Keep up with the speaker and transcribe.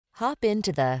Hop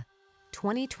into the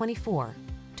 2024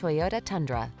 Toyota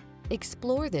Tundra.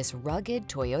 Explore this rugged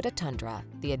Toyota Tundra,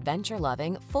 the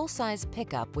adventure-loving, full-size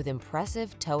pickup with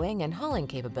impressive towing and hauling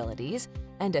capabilities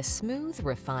and a smooth,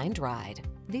 refined ride.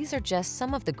 These are just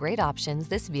some of the great options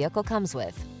this vehicle comes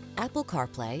with: Apple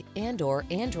CarPlay and/or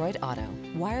Android Auto,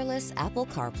 wireless Apple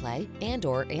CarPlay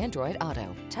and/or Android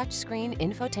Auto, touchscreen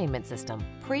infotainment system,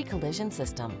 pre-collision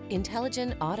system,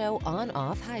 intelligent auto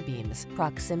on-off high beams,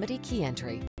 proximity key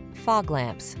entry, fog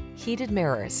lamps, heated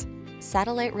mirrors,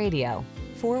 satellite radio,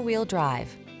 four-wheel drive.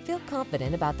 Feel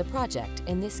confident about the project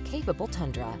in this capable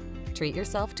Tundra. Treat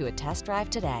yourself to a test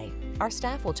drive today. Our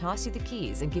staff will toss you the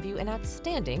keys and give you an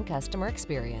outstanding customer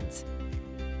experience.